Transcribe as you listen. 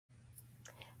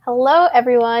Hello,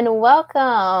 everyone.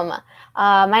 Welcome.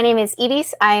 My name is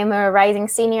Edis. I am a rising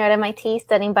senior at MIT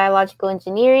studying biological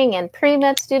engineering and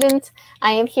pre-med student.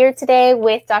 I am here today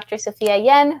with Dr. Sophia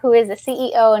Yen, who is the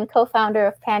CEO and co-founder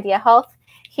of Pandia Health.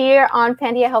 Here on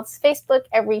Pandia Health's Facebook,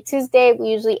 every Tuesday, we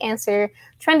usually answer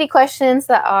trendy questions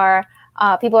that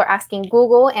people are asking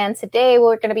Google. And today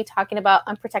we're going to be talking about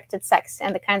unprotected sex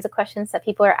and the kinds of questions that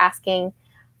people are asking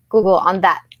Google on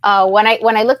that. When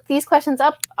I looked these questions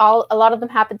up, a lot of them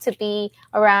happen to be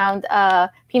around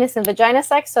penis and vagina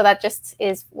sex. So that just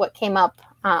is what came up.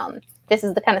 This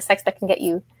is the kind of sex that can get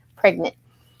you pregnant.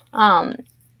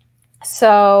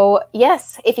 So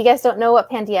yes, if you guys don't know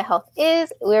what Pandia Health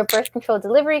is, we're a birth control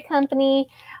delivery company,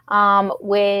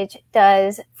 which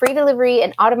does free delivery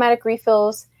and automatic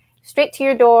refills straight to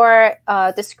your door,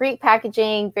 discreet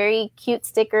packaging, very cute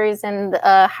stickers and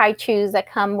high chews that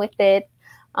come with it.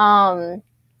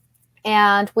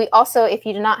 And we also, if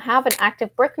you do not have an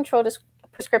active birth control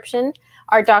prescription,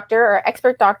 our doctor or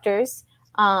expert doctors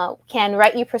can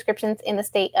write you prescriptions in the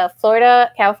state of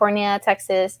Florida, California,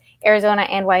 Texas, Arizona,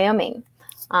 and Wyoming.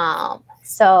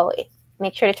 So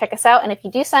make sure to check us out. And if you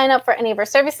do sign up for any of our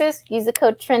services, use the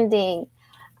code TRENDING.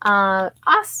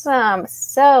 Awesome.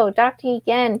 So Dr.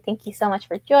 Yen, thank you so much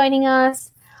for joining us.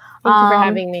 Thank you for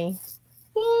having me.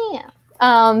 Yeah.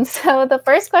 So the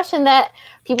first question that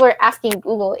people are asking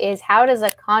Google is, how does a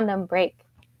condom break?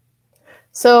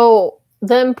 So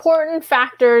the important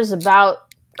factors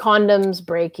about condoms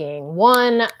breaking,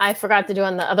 one, I forgot to do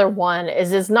on the other one,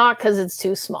 is it's not because it's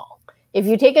too small. If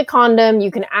you take a condom, you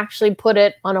can actually put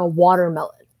it on a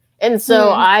watermelon. And so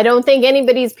I don't think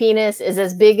anybody's penis is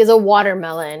as big as a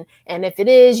watermelon. And if it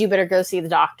is, you better go see the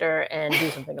doctor and do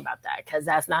something about that, because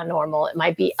that's not normal. It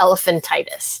might be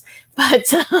elephantitis,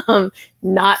 but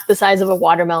not the size of a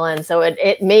watermelon. So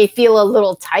it may feel a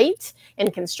little tight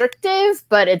and constrictive,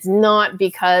 but it's not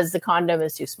because the condom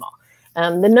is too small.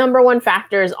 The number one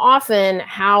factor is often,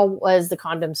 how was the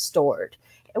condom stored?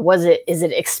 Is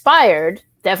it expired?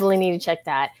 Definitely need to check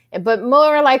that. But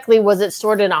more likely, was it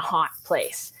stored in a hot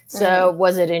place? So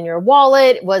was it in your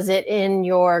wallet? Was it in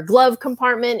your glove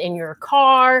compartment, in your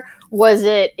car? Was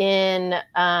it in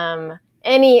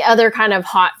any other kind of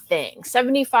hot thing?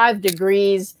 75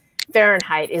 degrees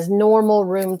Fahrenheit is normal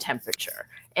room temperature.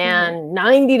 And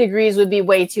 90 degrees would be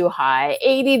way too high.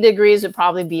 80 degrees would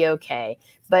probably be okay.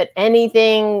 But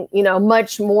anything,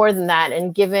 much more than that,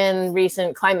 and given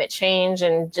recent climate change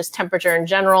and just temperature in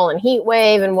general and heat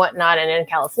wave and whatnot, and in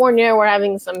California, we're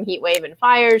having some heat wave and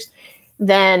fires,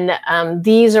 then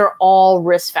these are all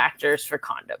risk factors for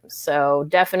condoms. So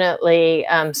definitely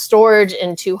storage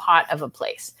in too hot of a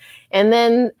place. And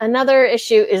then another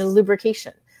issue is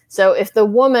lubrication. So if the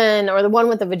woman or the one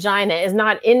with the vagina is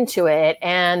not into it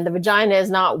and the vagina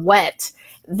is not wet,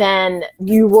 then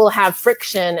you will have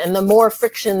friction. And the more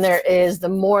friction there is, the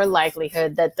more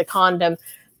likelihood that the condom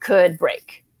could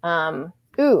break.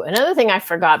 Another thing I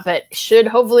forgot, but should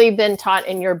hopefully have been taught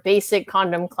in your basic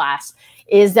condom class,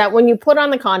 is that when you put on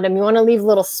the condom, you want to leave a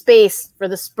little space for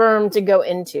the sperm to go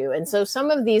into. And so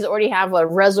some of these already have a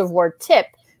reservoir tip,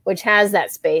 which has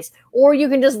that space, or you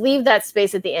can just leave that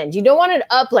space at the end. You don't want it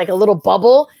up like a little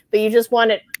bubble, but you just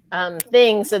want it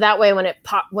thing. So that way when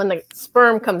the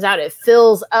sperm comes out, it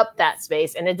fills up that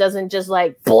space and it doesn't just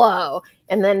like blow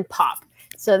and then pop.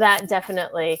 So that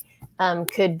definitely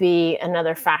could be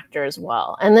another factor as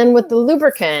well. And then with the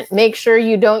lubricant, make sure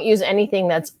you don't use anything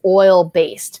that's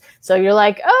oil-based. So you're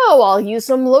like, oh, I'll use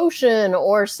some lotion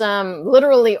or some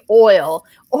literally oil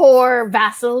or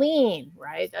Vaseline,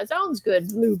 right? That sounds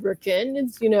good. Lubricant,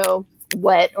 it's,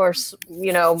 wet, or,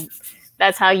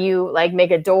 that's how you like make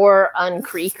a door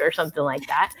uncreak or something like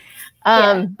that.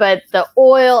 But the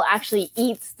oil actually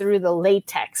eats through the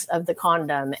latex of the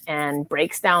condom and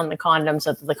breaks down the condom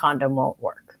so that the condom won't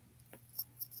work.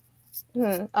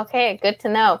 Okay, good to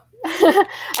know. I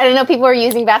didn't know people were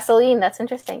using Vaseline. That's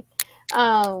interesting.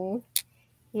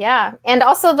 Yeah, and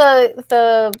also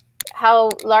the how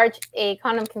large a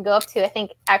condom can go up to. I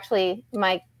think actually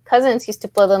my cousins used to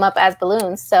blow them up as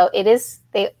balloons. So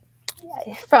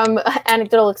from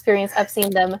anecdotal experience, I've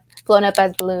seen them blown up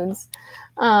as balloons.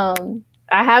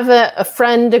 I have a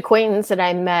friend acquaintance that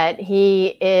I met.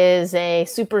 He is a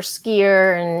super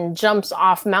skier and jumps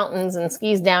off mountains and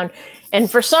skis down. And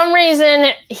for some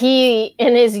reason, he,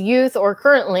 in his youth or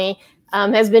currently,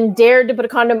 has been dared to put a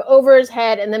condom over his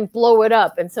head and then blow it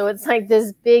up. And so it's like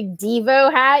this big Devo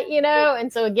hat,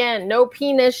 And so again, no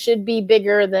penis should be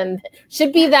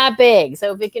that big.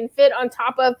 So if it can fit on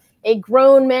top of a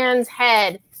grown man's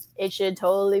head, it should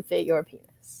totally fit your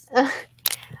penis.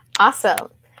 Awesome.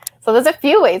 So there's a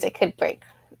few ways it could break.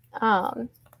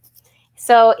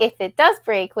 So if it does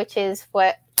break, which is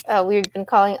what we've been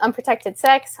calling unprotected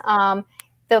sex,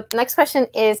 the next question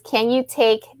is, can you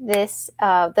take this,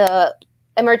 the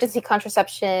emergency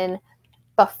contraception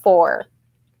before,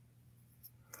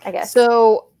 I guess?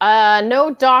 So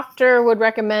no doctor would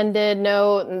recommend it.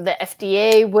 No, the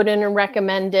FDA wouldn't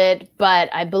recommend it. But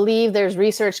I believe there's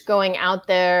research going out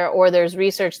there, or there's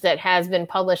research that has been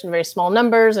published in very small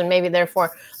numbers, and maybe therefore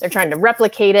they're trying to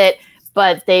replicate it.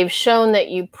 But they've shown that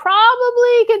you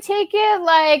probably could take it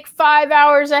like 5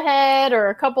 hours ahead or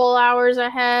a couple hours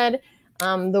ahead.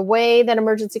 The way that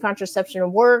emergency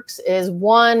contraception works is,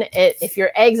 one, if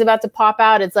your egg's about to pop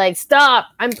out, it's like, stop,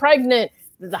 I'm pregnant.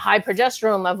 The high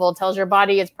progesterone level tells your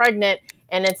body it's pregnant,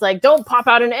 and it's like, don't pop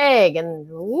out an egg.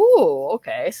 And ooh,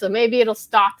 okay, so maybe it'll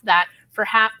stop that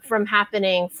from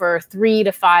happening for 3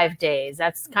 to 5 days.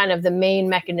 That's kind of the main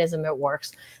mechanism it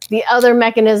works. The other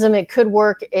mechanism it could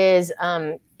work is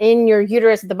in your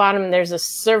uterus at the bottom, there's a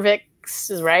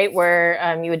cervix, right,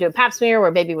 where you would do a pap smear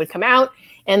where baby would come out,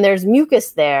 and there's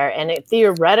mucus there, and it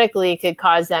theoretically could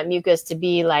cause that mucus to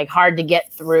be like hard to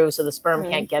get through, so the sperm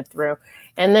can't get through.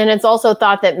 And then it's also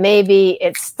thought that maybe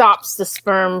it stops the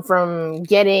sperm from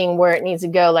getting where it needs to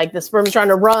go. Like the sperm's trying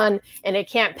to run and it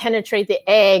can't penetrate the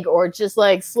egg, or just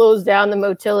like slows down the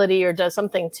motility or does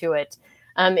something to it.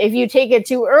 If you take it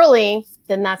too early,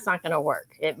 then that's not going to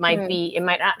work. It might it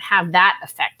might not have that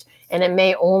effect. And it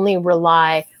may only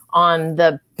rely on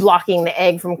the blocking the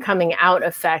egg from coming out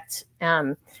effect.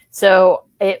 So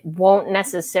it won't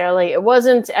necessarily, it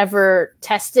wasn't ever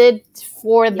tested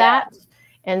for that.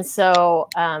 And so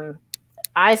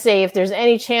I say, if there's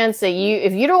any chance that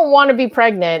if you don't want to be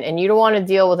pregnant and you don't want to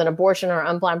deal with an abortion or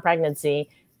unplanned pregnancy,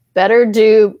 better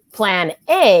do plan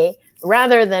A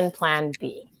rather than plan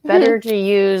B. Better to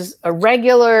use a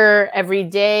regular,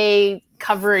 everyday,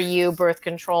 cover you birth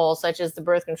control, such as the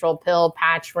birth control pill,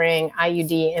 patch ring,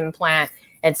 IUD implant,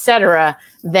 etc.,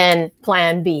 than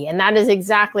plan B. And that is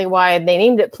exactly why they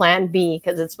named it plan B,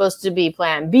 because it's supposed to be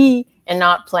plan B and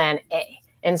not plan A.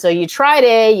 And so you tried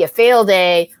A, you failed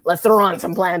A, let's throw on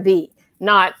some plan B.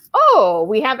 Not, oh,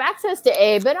 we have access to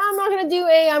A, but I'm not going to do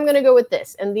A, I'm going to go with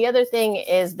this. And the other thing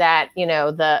is that, you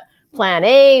know, the plan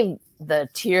A, the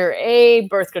tier A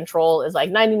birth control is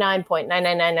like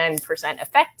 99.9999%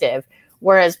 effective,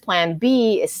 whereas plan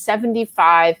B is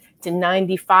 75 to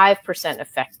 95%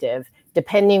 effective,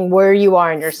 depending where you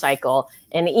are in your cycle.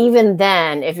 And even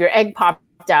then, if your egg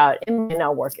popped out, it may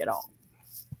not work at all.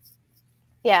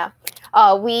 Yeah.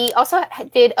 We also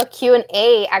did a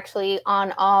Q&A actually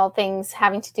on all things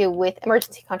having to do with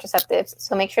emergency contraceptives.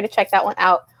 So make sure to check that one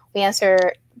out. We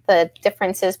answer the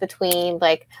differences between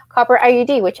like copper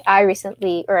IUD, which I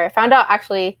found out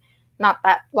actually not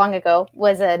that long ago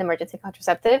was an emergency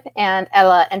contraceptive, and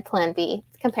Ella and Plan B,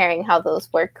 comparing how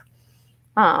those work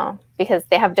because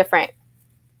they have different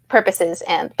purposes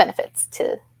and benefits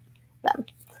to them.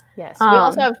 Yes. We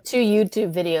also have 2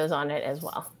 YouTube videos on it as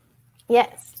well.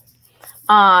 Yes.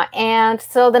 And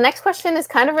so the next question is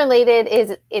kind of related.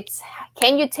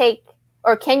 Can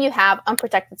you have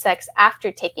unprotected sex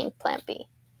after taking Plan B?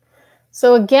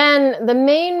 So again, the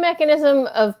main mechanism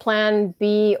of Plan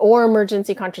B or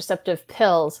emergency contraceptive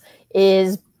pills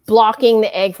is blocking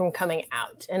the egg from coming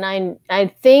out. And I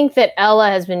think that Ella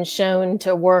has been shown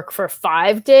to work for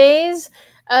 5 days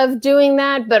of doing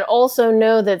that, but also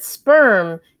know that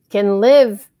sperm can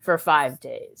live for 5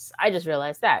 days. I just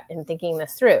realized that in thinking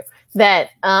this through, that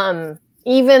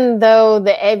even though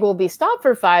the egg will be stopped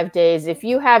for 5 days, if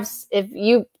you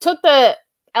took the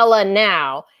Ella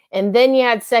now and then you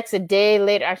had sex a day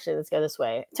later, actually, let's go this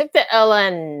way. Took the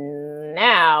Ella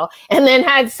now and then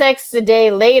had sex a day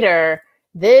later,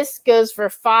 this goes for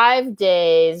 5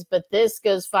 days, but this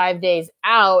goes 5 days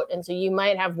out. And so you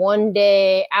might have 1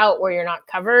 day out where you're not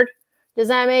covered. Does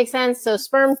that make sense? So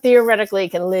sperm theoretically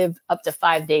can live up to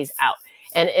 5 days out.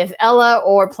 And if Ella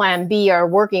or Plan B are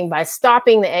working by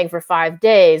stopping the egg for 5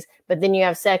 days, but then you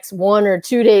have sex 1 or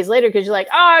 2 days later because you're like,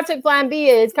 oh, I took Plan B,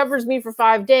 it covers me for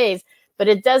 5 days, but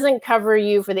it doesn't cover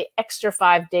you for the extra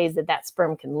 5 days that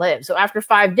sperm can live. So after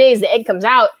 5 days, the egg comes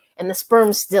out and the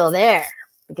sperm's still there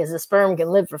because the sperm can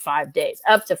live for 5 days,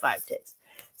 up to 5 days.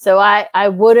 So I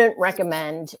wouldn't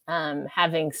recommend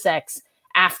having sex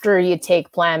after you take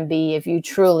Plan B if you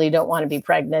truly don't want to be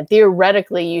pregnant.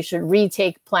 Theoretically, you should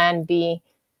retake Plan B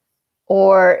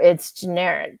or its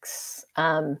generics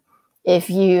if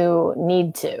you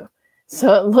need to.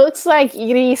 So it looks like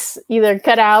Iris either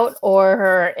cut out or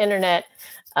her internet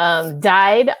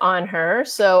died on her.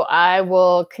 So I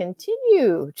will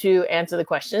continue to answer the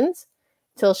questions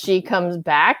till she comes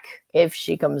back, if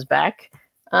she comes back.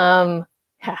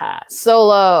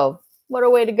 Solo, what a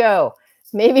way to go.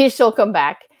 Maybe she'll come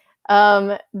back.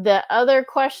 The other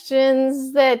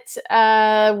questions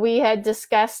that we had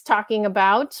discussed talking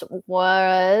about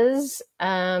was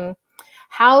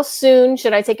how soon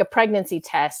should I take a pregnancy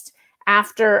test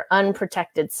after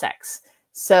unprotected sex?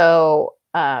 So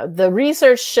the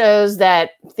research shows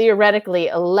that theoretically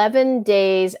 11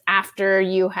 days after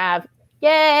you have,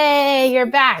 yay, you're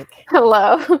back.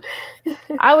 Hello.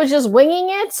 I was just winging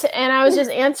it, and I was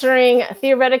just answering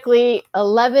theoretically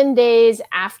 11 days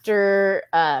after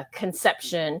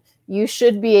conception, you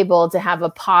should be able to have a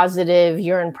positive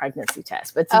urine pregnancy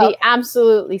test. But to be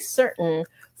absolutely certain,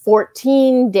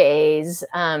 14 days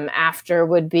after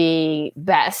would be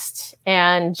best.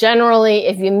 And generally,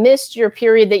 if you missed your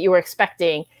period that you were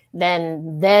expecting,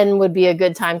 then would be a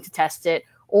good time to test it,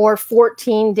 or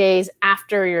 14 days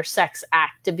after your sex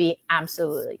act to be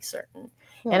absolutely certain.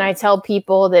 And I tell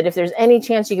people that if there's any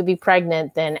chance you could be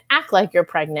pregnant, then act like you're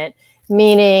pregnant,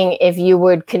 meaning if you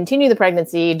would continue the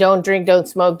pregnancy, don't drink, don't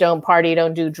smoke, don't party,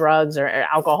 don't do drugs or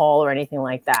alcohol or anything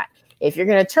like that. If you're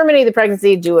going to terminate the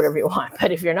pregnancy, do whatever you want.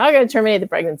 But if you're not going to terminate the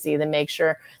pregnancy, then make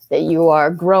sure that you are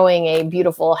growing a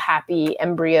beautiful, happy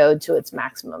embryo to its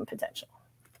maximum potential.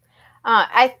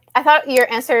 I thought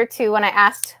your answer to when I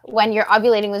asked when you're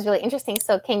ovulating was really interesting.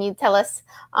 So can you tell us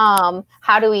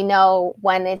how do we know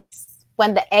when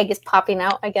the egg is popping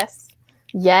out, I guess?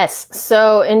 Yes.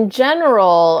 So in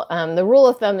general, the rule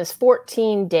of thumb is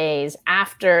 14 days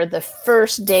after the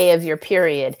first day of your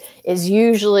period is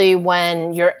usually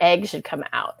when your egg should come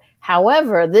out.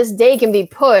 However, this day can be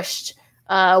pushed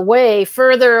way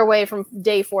further away from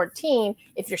day 14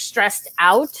 if you're stressed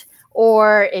out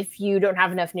or if you don't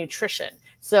have enough nutrition.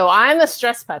 So I'm a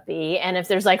stress puppy, and if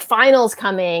there's like finals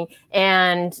coming,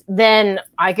 and then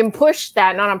I can push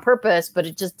that, not on purpose, but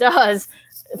it just does,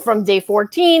 from day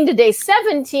 14 to day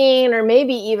 17, or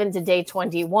maybe even to day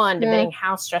 21, depending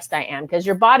how stressed I am. Because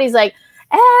your body's like,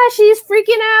 she's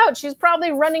freaking out. She's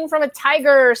probably running from a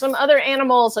tiger or some other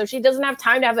animal, so she doesn't have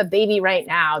time to have a baby right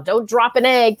now. Don't drop an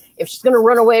egg if she's going to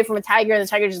run away from a tiger, and the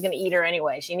tiger's just going to eat her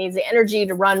anyway. She needs the energy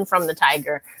to run from the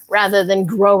tiger rather than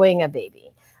growing a baby.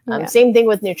 Same thing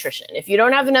with nutrition. If you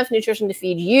don't have enough nutrition to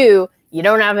feed you, you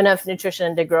don't have enough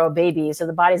nutrition to grow a baby. So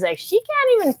the body's like, she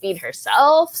can't even feed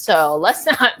herself. So let's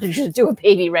not just do a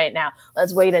baby right now.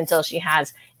 Let's wait until she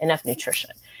has enough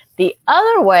nutrition. The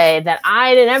other way that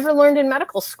I never learned in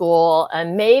medical school,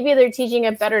 and maybe they're teaching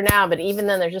it better now, but even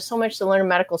then there's just so much to learn in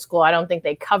medical school. I don't think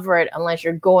they cover it unless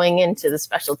you're going into the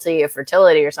specialty of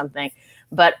fertility or something.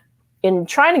 But in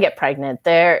trying to get pregnant,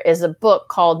 there is a book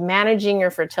called Managing Your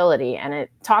Fertility, and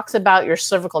it talks about your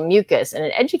cervical mucus, and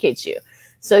it educates you.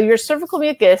 So your cervical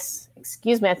mucus,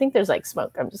 excuse me, I think there's like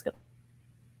smoke. I'm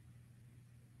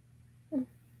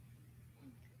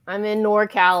in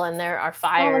NorCal, and there are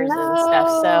fires and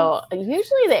stuff. So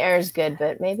usually the air is good,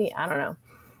 but maybe, I don't know.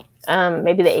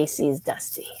 Maybe the AC is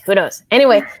dusty. Who knows?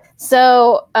 Anyway,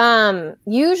 so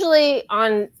usually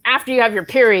after you have your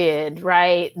period,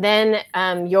 right, then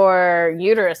your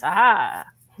uterus,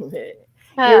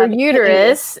 your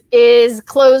uterus is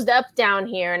closed up down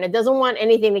here, and it doesn't want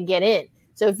anything to get in.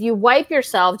 So if you wipe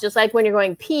yourself, just like when you're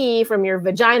going pee from your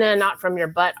vagina, not from your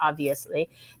butt, obviously,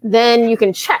 then you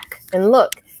can check and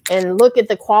look at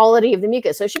the quality of the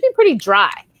mucus. So it should be pretty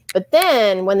dry. But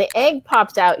then when the egg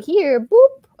pops out here, boop,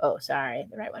 oh, sorry,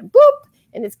 the right one, boop,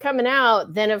 and it's coming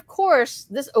out, then of course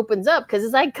this opens up because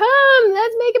it's like, come,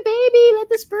 let's make a baby, let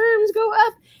the sperms go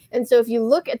up. And so if you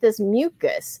look at this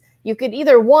mucus, you could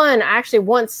either I actually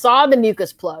once saw the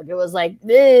mucus plug. It was like,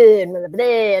 bleh, bleh,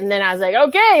 bleh, and then I was like,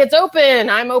 okay, it's open.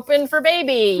 I'm open for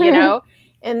baby, you know?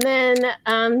 And then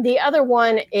the other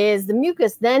one is the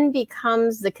mucus then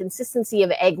becomes the consistency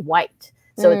of egg white.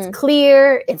 So it's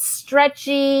clear, it's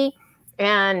stretchy,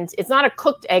 and it's not a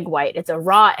cooked egg white. It's a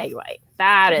raw egg white.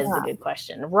 That is the good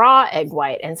question. Raw egg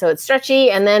white. And so it's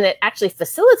stretchy, and then it actually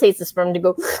facilitates the sperm to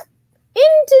go into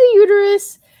the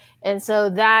uterus. And so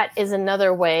that is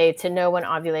another way to know when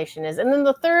ovulation is. And then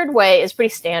the third way is pretty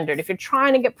standard. If you're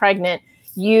trying to get pregnant,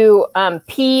 you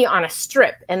pee on a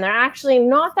strip, and they're actually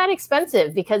not that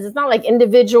expensive because it's not like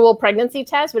individual pregnancy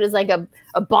tests, but it's like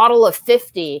a bottle of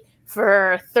 50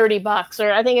 for $30,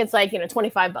 or I think it's like,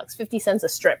 $25, 50 cents a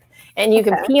strip. And you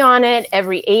can pee on it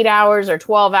every 8 hours or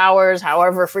 12 hours,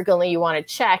 however frequently you want to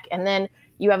check. And then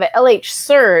you have an LH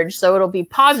surge, so it'll be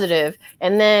positive.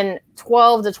 And then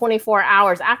 12 to 24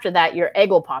 hours after that, your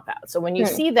egg will pop out. So when you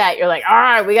see that, you're like, all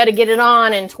right, we got to get it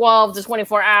on in 12 to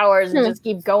 24 hours and just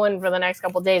keep going for the next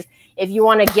couple of days if you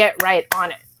want to get right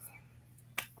on it.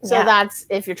 So that's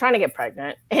if you're trying to get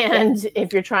pregnant and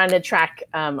if you're trying to track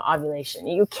ovulation.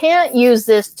 You can't use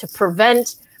this to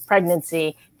prevent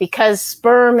pregnancy because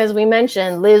sperm, as we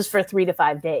mentioned, lives for 3 to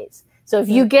 5 days. So if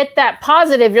you get that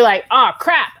positive, you're like, oh,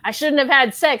 crap, I shouldn't have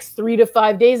had sex 3 to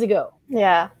 5 days ago.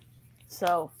 Yeah.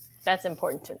 So that's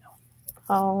important to know.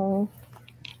 Oh,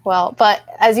 well, but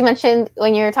as you mentioned,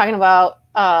 when you're talking about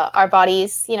our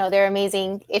bodies, you know, they're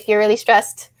amazing. If you're really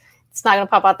stressed, it's not going to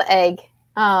pop out the egg.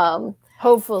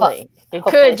 Hopefully. It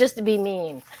could, just to be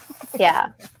mean. Yeah.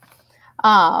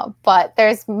 But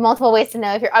there's multiple ways to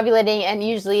know if you're ovulating, and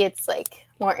usually it's like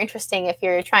more interesting if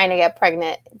you're trying to get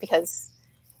pregnant, because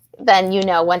then you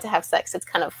know when to have sex. It's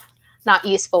kind of not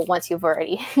useful once you've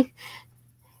already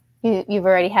you've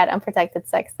already had unprotected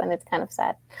sex. Then it's kind of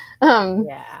sad.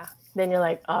 Yeah. Then you're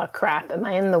like, oh crap, am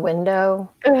I in the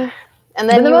window? And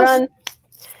then you run.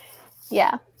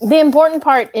 Yeah. The important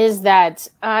part is that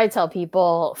I tell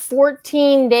people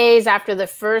 14 days after the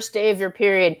first day of your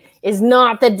period is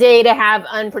not the day to have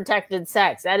unprotected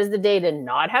sex. That is the day to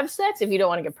not have sex if you don't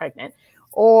want to get pregnant,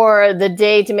 or the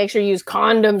day to make sure you use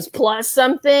condoms plus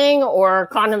something, or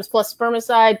condoms plus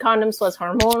spermicide, condoms plus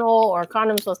hormonal, or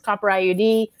condoms plus copper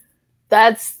IUD.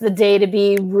 That's the day to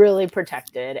be really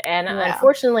protected. And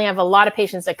unfortunately, I have a lot of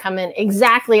patients that come in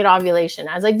exactly at ovulation.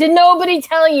 I was like, did nobody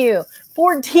tell you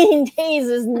 14 days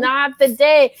is not the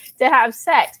day to have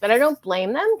sex? But I don't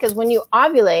blame them, because when you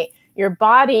ovulate, your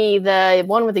body, the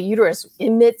one with the uterus,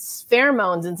 emits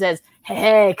pheromones and says,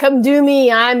 hey, come do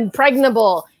me, I'm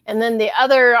pregnable. And then the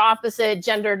other opposite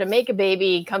gender to make a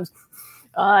baby comes,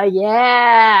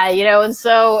 yeah, you know, and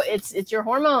so it's your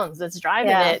hormones that's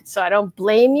driving it. So I don't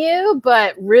blame you,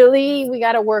 but really we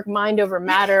got to work mind over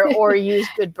matter or use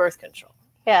good birth control.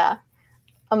 Yeah.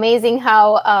 Amazing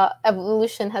how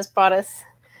evolution has brought us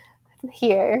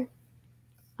here.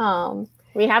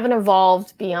 We haven't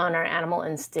evolved beyond our animal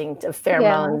instinct of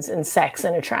pheromones and sex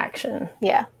and attraction.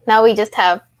 Yeah. Now we just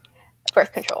have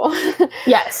birth control.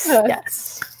 Yes.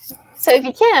 Yes. So if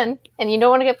you can, and you don't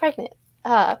want to get pregnant,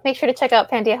 make sure to check out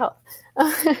Pandia Health.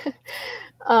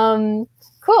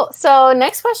 Cool. So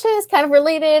next question is kind of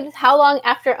related. How long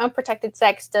after unprotected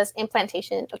sex does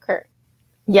implantation occur?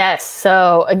 Yes.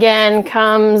 So again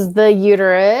comes the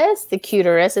uterus, the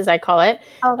cuterus, as I call it.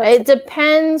 It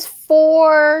depends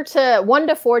 1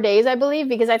 to 4 days, I believe,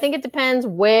 because I think it depends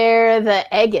where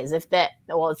the egg is. It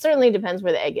certainly depends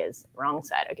where the egg is. Wrong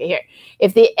side. Okay, here.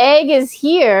 If the egg is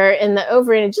here in the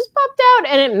ovary and it just popped out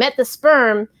and it met the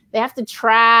sperm, they have to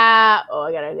travel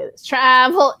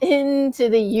into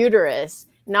the uterus,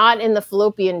 not in the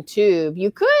fallopian tube. You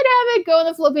could have it go in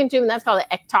the fallopian tube, and that's called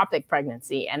an ectopic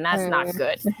pregnancy, and that's not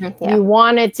good. You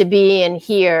want it to be in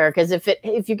here, because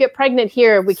if you get pregnant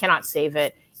here, we cannot save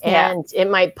it, and it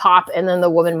might pop, and then the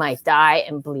woman might die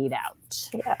and bleed out.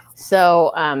 Yeah.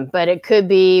 So, but it could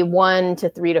be 1 to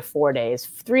 3 to 4 days.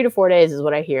 3 to 4 days is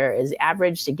what I hear is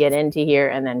average to get into here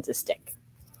and then to stick.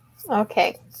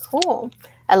 Okay, cool.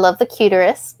 I love the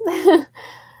cuterus.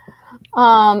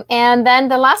 And then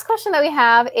the last question that we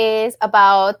have is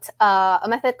about a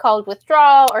method called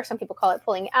withdrawal, or some people call it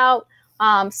pulling out.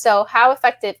 So how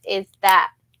effective is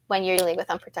that when you're dealing with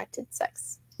unprotected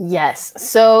sex? Yes.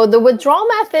 So the withdrawal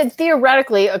method,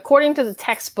 theoretically, according to the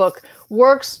textbook,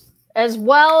 works as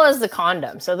well as the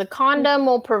condom. So the condom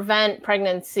will prevent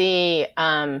pregnancy.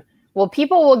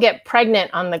 People will get pregnant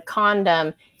on the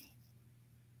condom.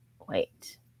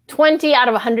 20 out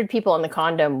of 100 people on the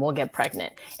condom will get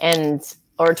pregnant,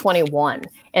 or 21.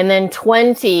 And then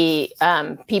 20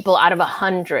 people out of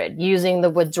 100 using the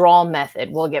withdrawal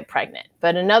method will get pregnant.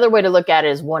 But another way to look at it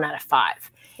is 1 out of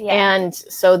 5. Yeah. And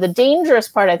so the dangerous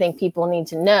part I think people need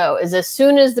to know is, as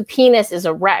soon as the penis is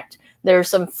erect, there's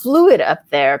some fluid up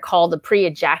there called the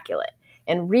pre-ejaculate.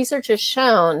 And research has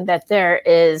shown that there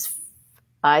is,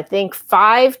 I think,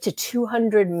 5 to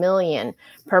 200 million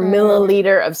per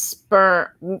milliliter of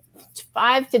sperm,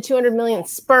 5 to 200 million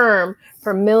sperm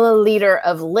per milliliter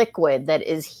of liquid that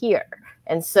is here.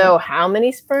 And so how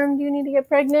many sperm do you need to get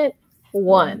pregnant?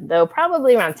 1, though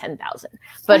probably around 10,000.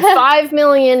 But 5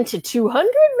 million to 200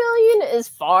 million is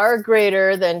far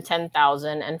greater than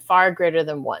 10,000 and far greater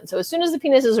than 1. So as soon as the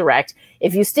penis is erect,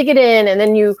 if you stick it in and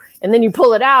then you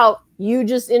pull it out, you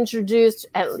just introduced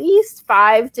at least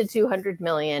 5 to 200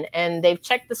 million. And they've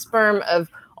checked the sperm of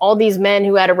all these men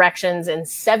who had erections, and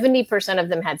 70% of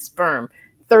them had sperm.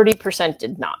 30%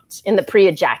 did not in the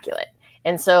pre-ejaculate.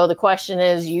 And so the question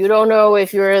is, you don't know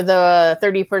if you're the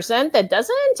 30% that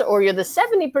doesn't, or you're the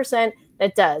 70%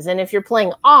 that does. And if you're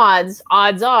playing odds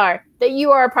are that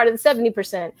you are a part of the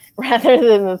 70% rather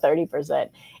than the 30%.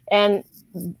 And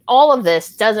all of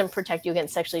this doesn't protect you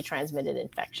against sexually transmitted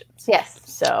infections. Yes.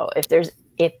 So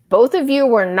if both of you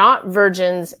were not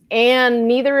virgins and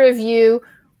neither of you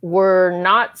were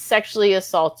not sexually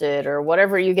assaulted or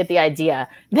whatever, you get the idea,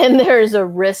 then there's a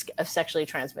risk of sexually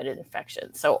transmitted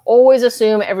infection. So always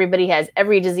assume everybody has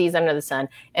every disease under the sun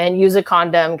and use a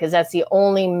condom, because that's the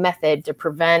only method to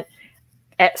prevent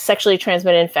sexually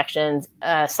transmitted infections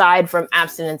aside from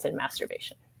abstinence and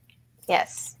masturbation.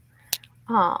 Yes.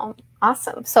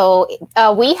 Awesome. So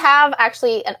we have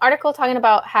actually an article talking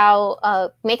about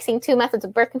how mixing two methods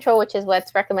of birth control, which is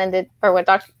what's recommended, or what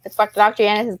Dr.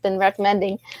 Yen has been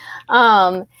recommending,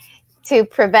 to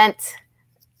prevent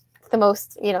the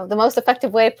most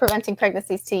effective way of preventing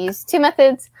pregnancies, to use two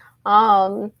methods.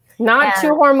 Not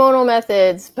two hormonal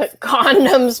methods, but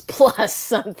condoms plus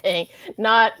something.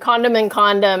 Not condom and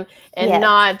condom, and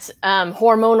not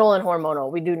hormonal and hormonal.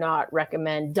 We do not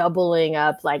recommend doubling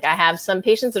up. Like, I have some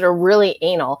patients that are really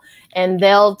anal, and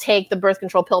they'll take the birth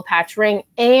control pill, patch ring,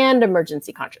 and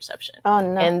emergency contraception. Oh,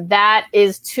 no. And that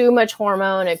is too much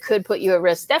hormone. It could put you at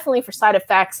risk, definitely for side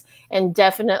effects, and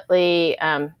definitely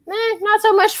not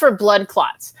so much for blood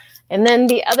clots. And then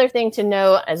the other thing to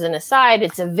know, as an aside,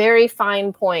 it's a very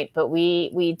fine point, but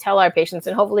we tell our patients,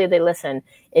 and hopefully they listen,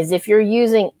 is if you're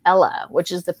using Ella,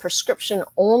 which is the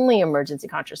prescription-only emergency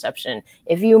contraception,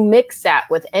 if you mix that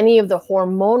with any of the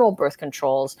hormonal birth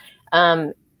controls,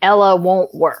 Ella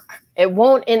won't work. It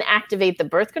won't inactivate the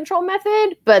birth control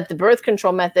method, but the birth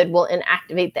control method will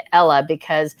inactivate the Ella,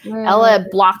 because Ella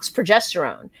blocks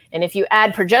progesterone. And if you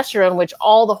add progesterone, which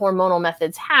all the hormonal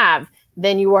methods have,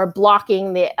 then you are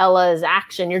blocking the Ella's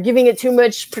action. You're giving it too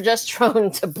much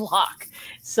progesterone to block.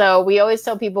 So we always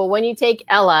tell people, when you take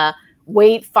Ella,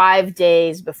 wait 5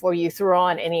 days before you throw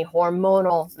on any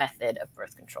hormonal method of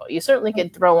birth control. You certainly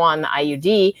could throw on the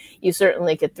IUD. You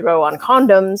certainly could throw on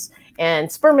condoms and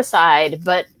spermicide,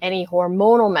 but any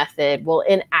hormonal method will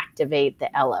inactivate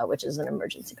the Ella, which is an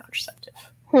emergency contraceptive.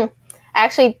 I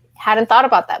actually hadn't thought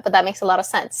about that, but that makes a lot of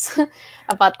sense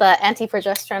about the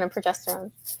anti-progesterone and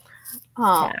progesterone.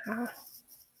 Oh. Yeah.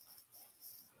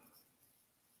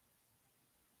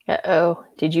 Uh-oh.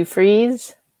 Did you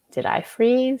freeze? Did I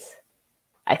freeze?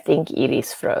 I think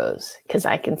Edie's froze, because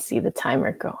I can see the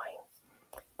timer going.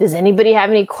 Does anybody have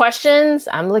any questions?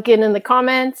 I'm looking in the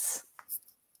comments.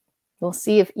 We'll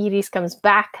see if Edie's comes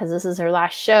back, because this is her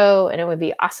last show, and it would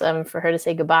be awesome for her to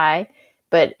say goodbye.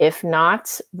 But if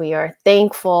not, we are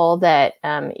thankful that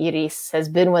Iris has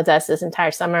been with us this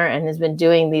entire summer and has been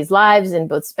doing these lives in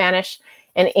both Spanish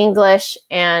and English.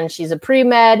 And she's a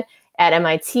pre-med at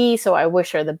MIT, so I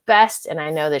wish her the best, and I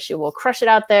know that she will crush it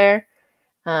out there.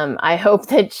 I hope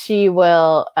that she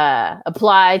will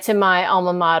apply to my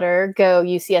alma mater, go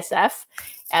UCSF,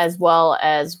 as well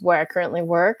as where I currently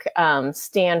work,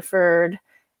 Stanford,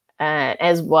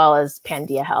 as well as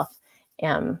Pandia Health.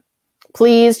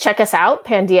 Please check us out,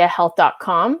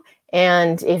 pandiahealth.com.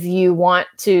 And if you want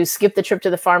to skip the trip to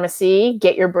the pharmacy,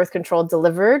 get your birth control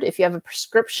delivered. If you have a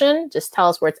prescription, just tell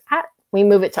us where it's at. We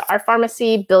move it to our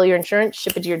pharmacy, bill your insurance,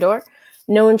 ship it to your door.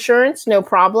 No insurance, no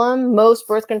problem. Most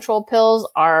birth control pills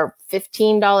are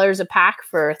 $15 a pack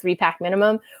for a 3-pack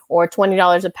minimum, or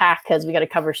 $20 a pack, because we got to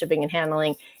cover shipping and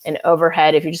handling and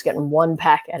overhead if you're just getting 1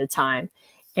 pack at a time.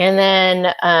 And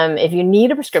then if you need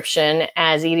a prescription,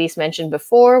 as Edith mentioned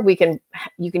before, you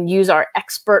can use our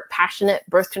expert, passionate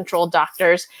birth control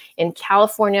doctors in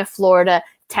California, Florida,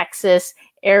 Texas,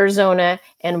 Arizona,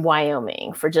 and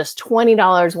Wyoming. For just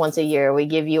 $20 once a year, we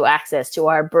give you access to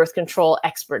our birth control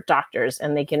expert doctors,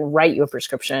 and they can write you a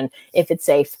prescription if it's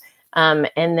safe. And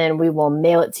then we will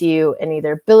mail it to you and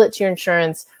either bill it to your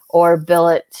insurance or bill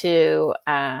it to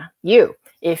you.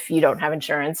 If you don't have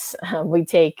insurance, we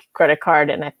take credit card,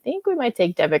 and I think we might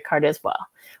take debit card as well.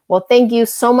 Well, thank you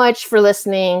so much for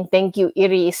listening. Thank you,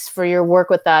 Iris, for your work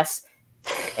with us.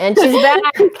 And she's back.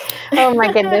 Oh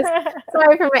my goodness.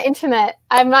 Sorry for my internet.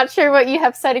 I'm not sure what you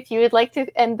have said, if you would like to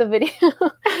end the video.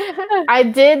 I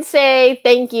did say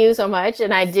thank you so much,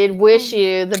 and I did wish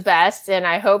you the best, and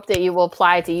I hope that you will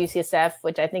apply to UCSF,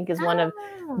 which I think is one of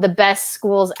the best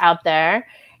schools out there.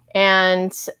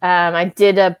 And I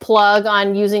did a plug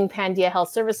on using Pandia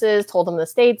Health Services, told them the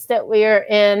states that we are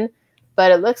in.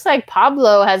 But it looks like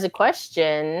Pablo has a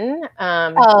question.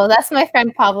 Oh, that's my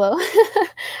friend Pablo.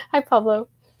 Hi, Pablo.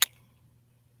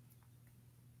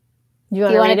 Do you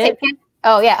want to take it?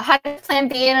 Oh, yeah. How does Plan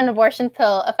B in an abortion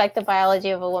pill affect the biology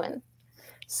of a woman?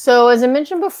 So as I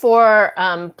mentioned before,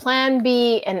 Plan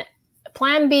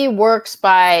B works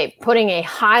by putting a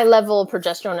high level of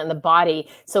progesterone in the body.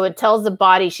 So it tells the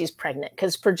body she's pregnant,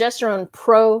 because progesterone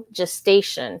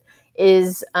pro-gestation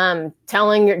is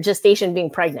telling your gestation being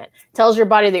pregnant, tells your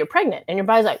body that you're pregnant. And your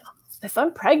body's like, if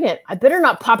I'm pregnant, I better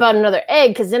not pop out another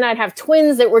egg because then I'd have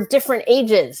twins that were different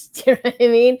ages. Do you know what I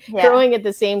mean? Yeah. Growing at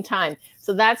the same time.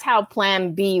 So that's how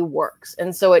Plan B works.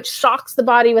 And so it shocks the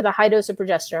body with a high dose of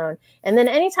progesterone. And then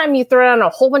anytime you throw on a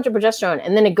whole bunch of progesterone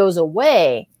and then it goes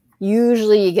away,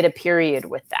 usually you get a period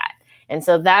with that. And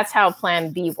so that's how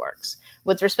Plan B works.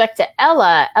 With respect to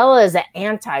Ella is an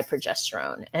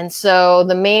anti-progesterone. And so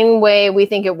the main way we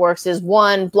think it works is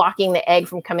 1, blocking the egg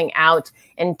from coming out,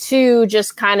 and 2,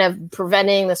 just kind of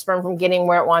preventing the sperm from getting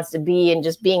where it wants to be and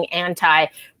just being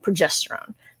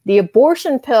anti-progesterone. The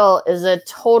abortion pill is a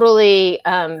totally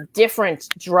different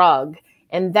drug.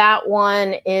 And that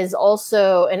one is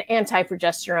also an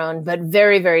anti-progesterone, but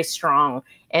very, very strong.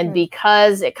 And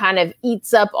because it kind of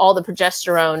eats up all the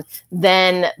progesterone,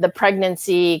 then the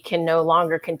pregnancy can no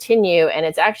longer continue. And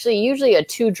it's actually usually a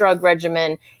 2-drug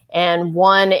regimen. And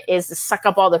one is to suck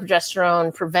up all the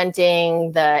progesterone,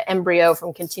 preventing the embryo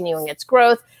from continuing its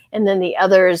growth. And then the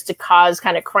other is to cause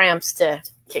kind of cramps to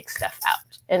kick stuff out.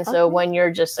 And so when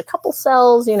you're just a couple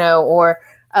cells, you know, or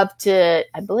up to,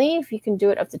 I believe you can do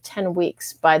it up to 10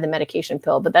 weeks by the medication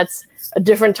pill, but that's a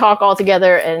different talk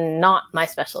altogether and not my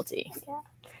specialty. Yeah.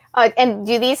 And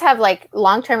do these have like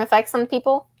long-term effects on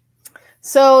people?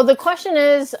 So the question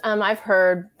is, I've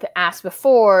heard asked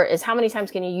before, is how many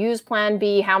times can you use Plan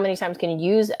B? How many times can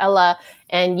you use Ella?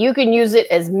 And you can use it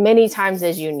as many times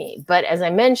as you need. But as I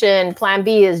mentioned, Plan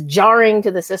B is jarring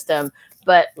to the system,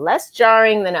 but less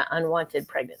jarring than an unwanted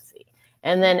pregnancy.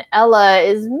 And then Ella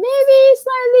is maybe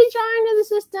slightly jarring to the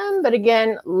system, but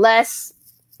again, less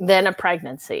than a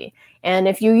pregnancy. And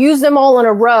if you use them all in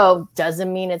a row,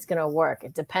 doesn't mean it's going to work.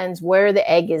 It depends where the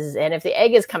egg is. And if the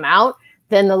egg has come out,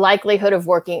 then the likelihood of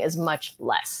working is much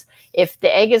less. If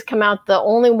the egg has come out, the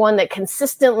only one that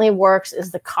consistently works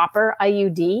is the copper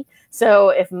IUD. So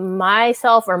if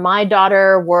myself or my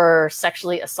daughter were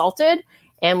sexually assaulted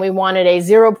and we wanted a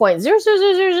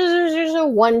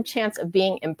 0.00001 chance of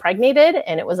being impregnated,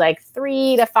 and it was like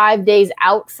 3 to 5 days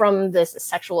out from this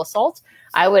sexual assault,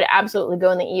 I would absolutely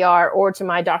go in the ER or to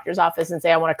my doctor's office and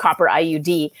say, I want a copper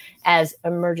IUD as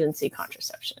emergency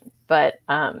contraception. But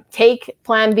take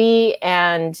Plan B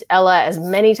and Ella as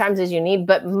many times as you need,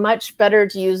 but much better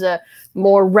to use a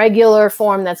more regular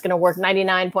form that's going to work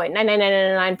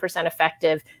 99.9999%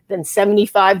 effective than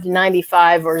 75 to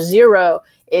 95 or 0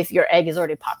 if your egg is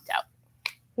already popped out.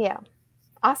 Yeah.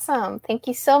 Awesome. Thank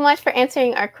you so much for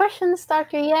answering our questions,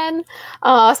 Dr. Yen.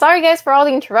 Sorry, guys, for all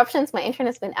the interruptions. My intern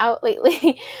has been out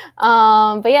lately.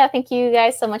 But yeah, thank you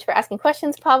guys so much for asking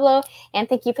questions, Pablo. And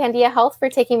thank you, Pandia Health, for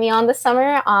taking me on this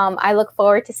summer. I look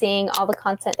forward to seeing all the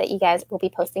content that you guys will be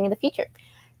posting in the future.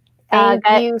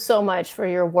 Thank you so much for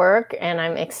your work. And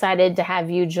I'm excited to have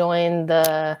you join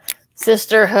the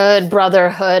sisterhood,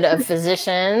 brotherhood of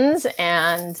physicians.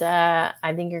 And I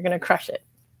think you're going to crush it.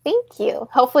 Thank you.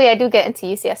 Hopefully I do get into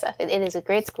UCSF. It is a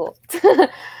great school.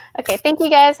 Okay, thank you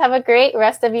guys. Have a great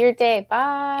rest of your day.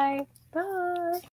 Bye. Bye.